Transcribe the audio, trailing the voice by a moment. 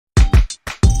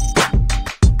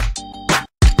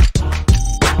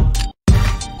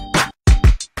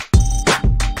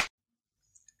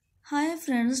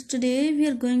friends, today we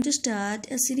are going to start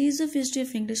a series of history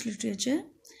of English literature.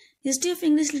 History of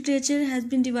English literature has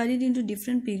been divided into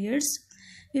different periods.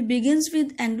 We begins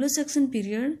with Anglo Saxon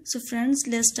period. So friends,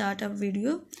 let's start our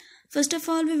video. First of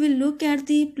all, we will look at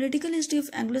the political history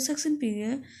of Anglo Saxon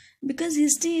period because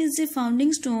history is a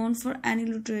founding stone for any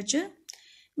literature.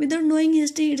 Without knowing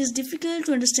history, it is difficult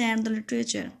to understand the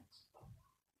literature.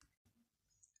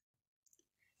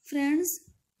 Friends,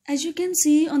 as you can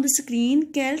see on the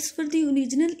screen, Celts were the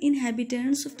original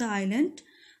inhabitants of the island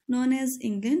known as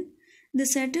England. They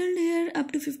settled here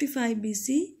up to 55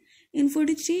 BC. In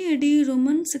 43 AD,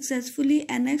 Romans successfully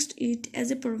annexed it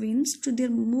as a province to their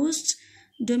most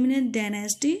dominant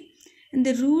dynasty, and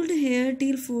they ruled here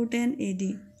till 410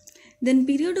 AD. Then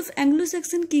period of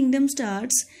Anglo-Saxon kingdom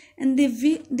starts, and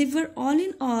they were all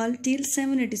in all till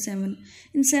 787.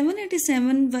 In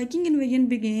 787, Viking Invasion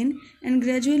began, and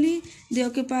gradually they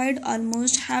occupied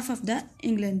almost half of the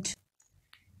England.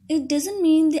 It doesn't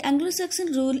mean the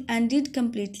Anglo-Saxon rule ended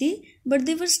completely, but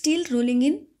they were still ruling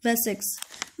in Wessex.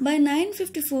 By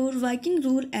 954, Viking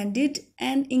rule ended,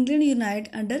 and England united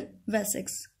under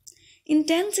Wessex. In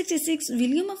 1066,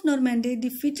 William of Normandy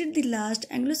defeated the last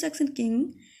Anglo-Saxon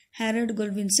king, Harold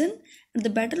Godwinson, at the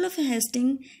Battle of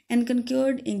Hasting and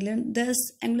conquered England.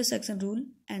 Thus, Anglo-Saxon rule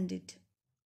ended.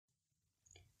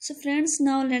 So friends,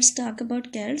 now let's talk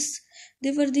about Celts.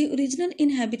 They were the original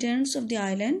inhabitants of the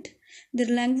island.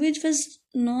 Their language was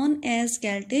known as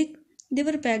Celtic. They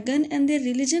were pagan and their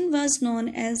religion was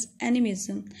known as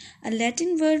animism, a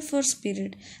Latin word for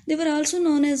spirit. They were also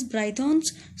known as Brythons,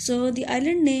 so the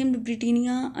island named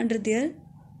Britannia under their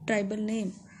tribal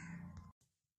name.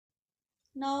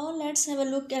 Now let's have a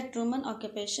look at Roman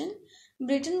occupation.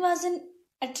 Britain was an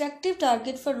attractive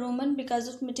target for Roman because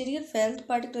of material wealth,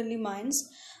 particularly mines.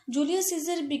 Julius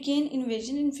Caesar began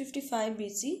invasion in 55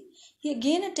 BC. He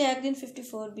again attacked in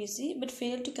 54 BC but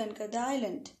failed to conquer the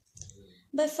island.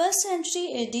 By 1st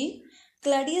century AD,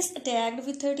 Claudius attacked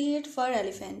with 38 fur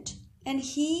elephants, and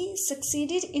he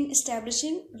succeeded in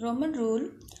establishing Roman rule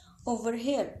over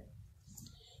here.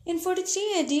 In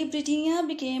 43 AD, Britannia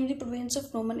became the province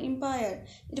of Roman Empire.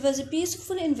 It was a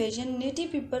peaceful invasion.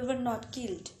 Native people were not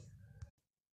killed.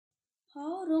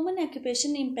 How Roman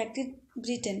occupation impacted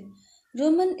Britain?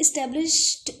 Roman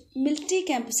established military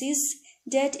campuses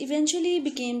that eventually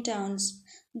became towns.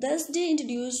 Thus, they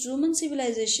introduced Roman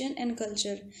civilization and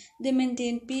culture. They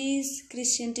maintained peace.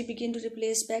 Christianity began to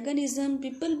replace paganism.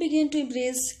 People began to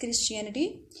embrace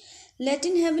Christianity.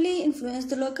 Latin heavily influenced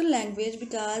the local language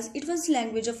because it was the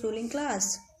language of ruling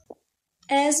class.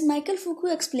 As Michael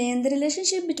Foucault explained the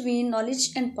relationship between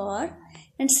knowledge and power,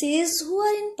 and says who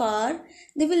are in power,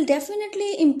 they will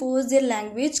definitely impose their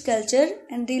language, culture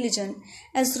and religion.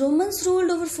 As Romans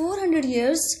ruled over 400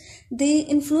 years, the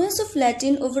influence of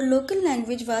Latin over local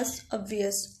language was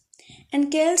obvious.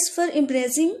 And Celts were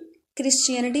embracing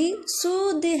Christianity,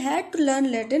 so they had to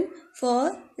learn Latin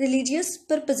for religious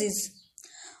purposes.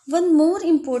 One more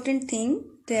important thing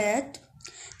that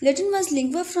Latin was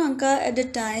lingua franca at the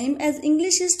time as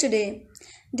English is today.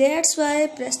 That's why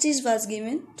prestige was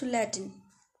given to Latin.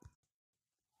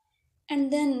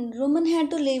 And then Roman had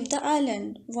to leave the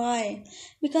island. Why?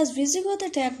 Because Visigoth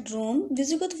attacked Rome.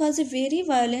 Visigoth was a very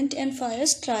violent and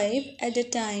fierce tribe at the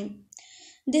time.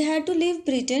 They had to leave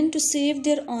Britain to save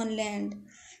their own land.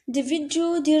 They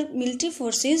withdrew their military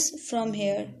forces from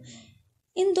here.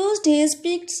 In those days,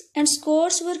 Picts and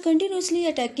Scots were continuously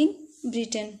attacking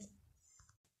Britain.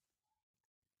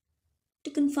 To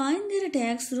confine their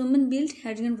attacks, Romans built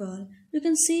Hadrian Wall. You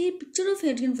can see a picture of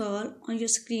Hadrian Wall on your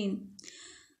screen.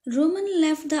 Romans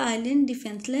left the island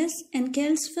defenseless and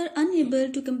Celts were unable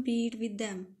to compete with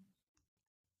them.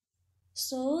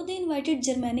 So they invited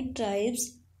Germanic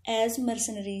tribes as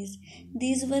mercenaries.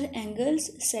 These were Angles,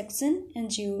 Saxon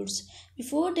and Jews.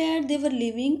 Before that, they were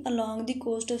living along the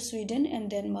coast of Sweden and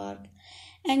Denmark.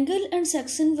 Angles and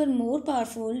Saxon were more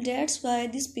powerful. That's why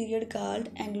this period called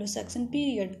Anglo-Saxon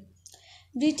period.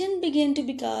 Britain began to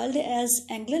be called as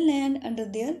Anglo-land under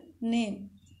their name.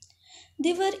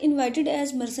 They were invited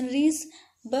as mercenaries,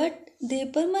 but they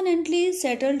permanently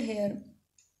settled here.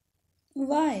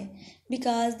 Why?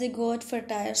 Because they got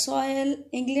fertile soil.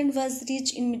 England was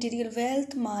rich in material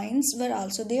wealth. Mines were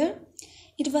also there.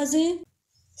 It was a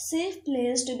safe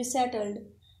place to be settled.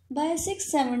 By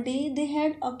 670, they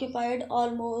had occupied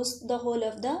almost the whole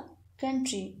of the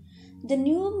country. The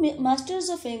new masters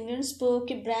of England spoke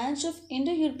a branch of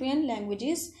Indo-European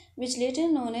languages, which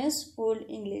later known as Old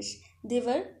English. They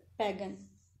were pagan.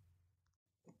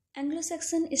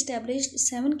 Anglo-Saxon established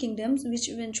 7 kingdoms which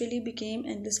eventually became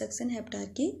Anglo-Saxon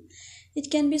Heptarchy.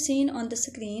 It can be seen on the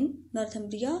screen: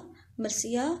 Northumbria,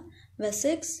 Mercia,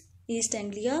 Wessex, East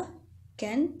Anglia,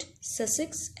 Kent,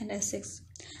 Sussex and Essex.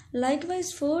 Likewise,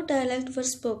 4 dialects were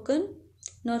spoken: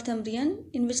 Northumbrian,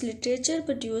 in which literature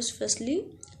produced firstly,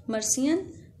 Mercian,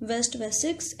 West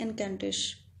Wessex and Kentish.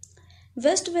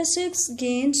 West Wessex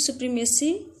gained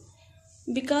supremacy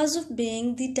because of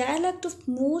being the dialect of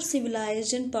more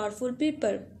civilized and powerful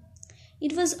people.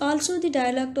 It was also the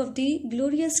dialect of the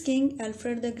glorious King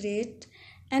Alfred the Great.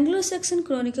 Anglo Saxon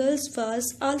Chronicles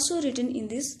was also written in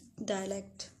this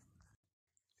dialect.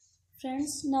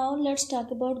 Friends, now let's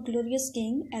talk about glorious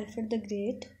King Alfred the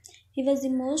Great. He was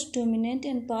the most dominant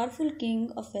and powerful king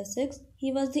of Wessex.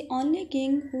 He was the only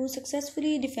king who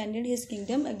successfully defended his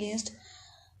kingdom against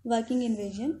Viking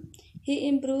invasion. He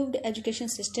improved the education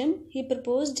system. He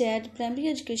proposed that primary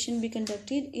education be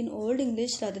conducted in Old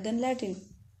English rather than Latin.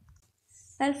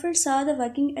 Alfred saw the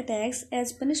Viking attacks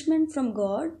as punishment from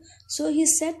God, so he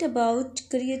set about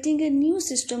creating a new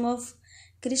system of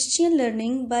Christian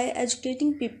learning by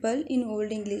educating people in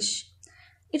Old English.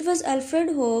 It was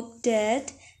Alfred's hope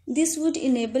that this would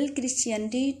enable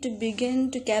Christianity to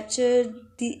begin to capture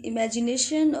the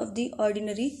imagination of the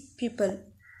ordinary people.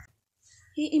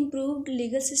 He improved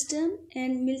legal system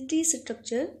and military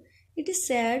structure. It is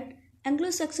said Anglo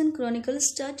Saxon Chronicles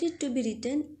started to be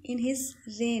written in his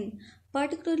reign,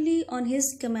 particularly on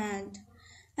his command.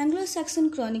 Anglo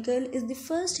Saxon Chronicle is the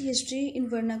first history in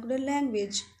vernacular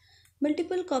language.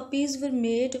 Multiple copies were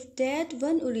made of that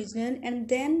one original and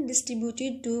then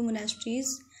distributed to monasteries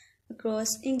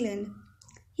across England.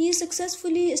 He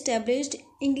successfully established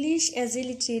English as a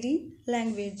literary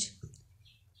language.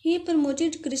 He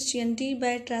promoted Christianity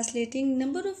by translating a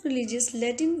number of religious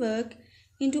Latin work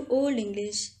into Old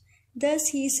English. Thus,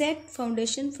 he set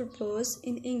foundation for prose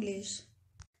in English.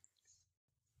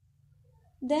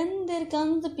 Then there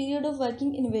comes the period of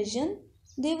Viking Invasion.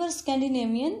 They were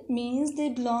Scandinavian, means they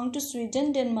belonged to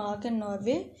Sweden, Denmark and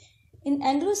Norway. In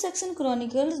Anglo-Saxon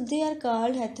chronicles, they are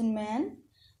called Heathenmen.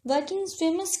 Vikings'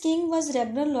 famous king was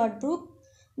Ragnar Lodbrok.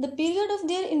 The period of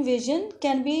their invasion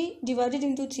can be divided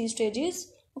into 3 stages.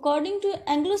 According to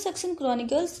Anglo-Saxon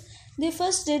chronicles, they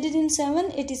first raided in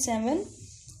 787.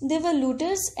 They were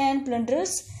looters and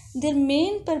plunderers. Their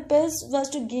main purpose was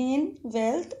to gain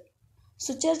wealth.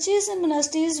 So churches and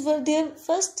monasteries were their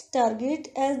first target,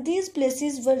 as these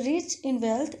places were rich in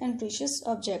wealth and precious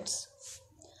objects.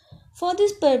 For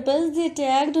this purpose, they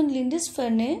attacked on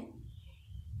Lindisfarne.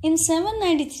 In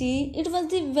 793, it was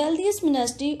the wealthiest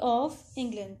monastery of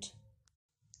England.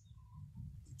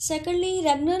 Secondly,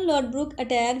 Ragnar Lodbrok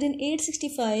attacked in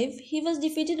 865. He was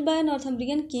defeated by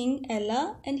Northumbrian king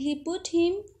Ella and he put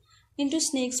him into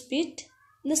Snake's Pit.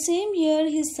 The same year,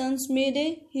 his sons made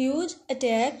a huge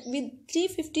attack with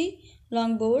 350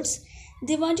 longboats.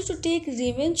 They wanted to take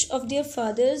revenge of their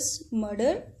father's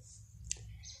murder.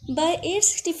 By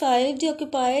 865, they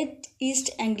occupied East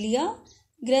Anglia.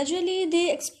 Gradually,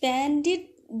 they expanded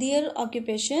their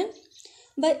occupation.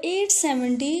 By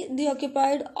 870, they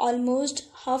occupied almost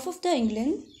half of the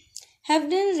England.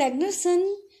 Halfdan Ragnarsson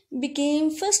became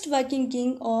first Viking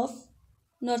king of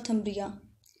Northumbria.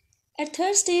 At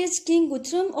third stage, King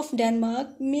Guthrum of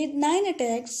Denmark made 9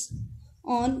 attacks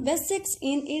on Wessex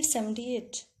in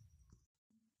 878.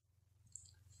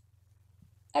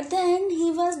 At the end,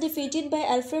 he was defeated by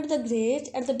Alfred the Great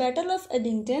at the Battle of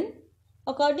Edington.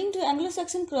 According to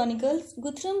Anglo-Saxon chronicles,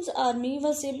 Guthrum's army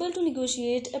was able to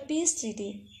negotiate a peace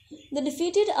treaty. The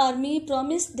defeated army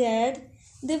promised that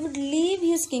they would leave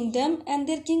his kingdom and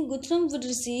their king Guthrum would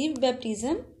receive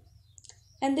baptism,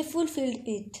 and they fulfilled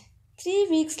it. 3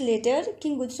 weeks later,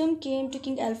 King Guthrum came to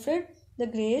King Alfred the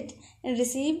Great and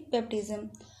received baptism.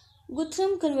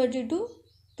 Guthrum converted to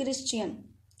Christian.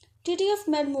 Treaty of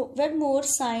Wedmore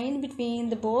signed between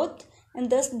the both,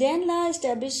 and thus Danelaw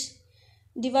established,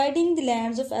 dividing the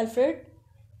lands of Alfred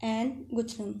and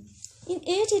Guthrum. In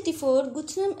 884,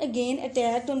 Guthrum again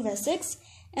attacked on Wessex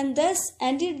and thus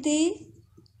ended the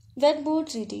Wedmore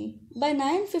Treaty. By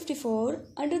 954,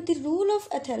 under the rule of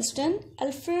Athelstan,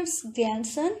 Alfred's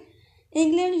grandson,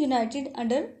 England united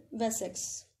under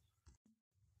Wessex.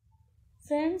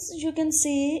 Friends, you can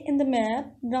see in the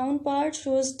map, brown part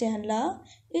shows Danelaw.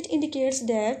 It indicates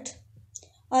that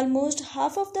almost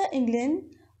half of the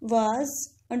England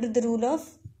was under the rule of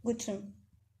Guthrum.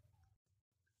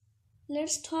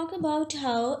 Let's talk about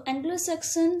how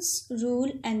Anglo-Saxons'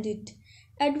 rule ended.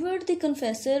 Edward the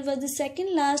Confessor was the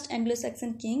second last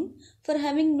Anglo-Saxon king. For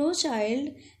having no child,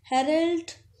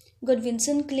 Harold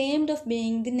Godwinson claimed of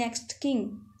being the next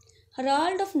king.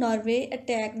 Harald of Norway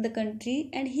attacked the country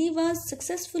and he was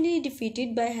successfully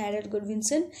defeated by Harold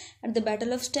Godwinson at the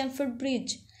Battle of Stamford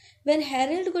Bridge. When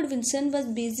Harold Godwinson was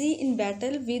busy in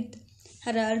battle with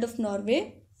Harald of Norway,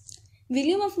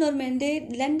 William of Normandy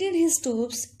landed his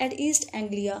troops at East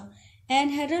Anglia, and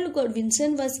Harold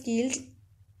Godwinson was killed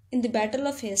in the Battle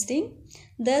of Hasting.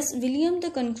 Thus, William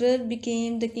the Conqueror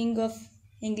became the King of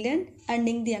England,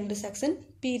 ending the Anglo-Saxon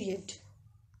period.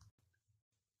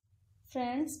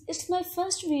 Friends, it's my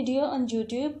first video on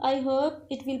YouTube. I hope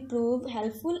it will prove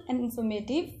helpful and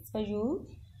informative for you.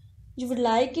 You would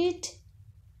like it.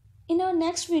 In our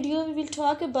next video, we will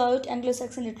talk about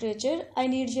Anglo-Saxon literature. I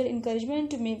need your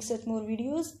encouragement to make such more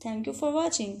videos. Thank you for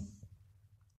watching.